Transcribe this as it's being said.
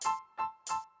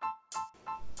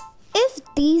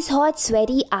these hot,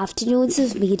 sweaty afternoons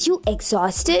have made you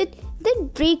exhausted? Then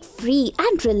break free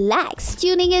and relax.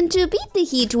 Tuning in to Beat the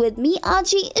Heat with me,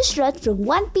 RJ Ishrat, from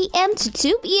 1 p.m. to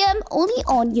 2 p.m. only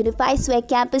on Unify Swag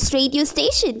Campus radio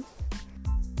station.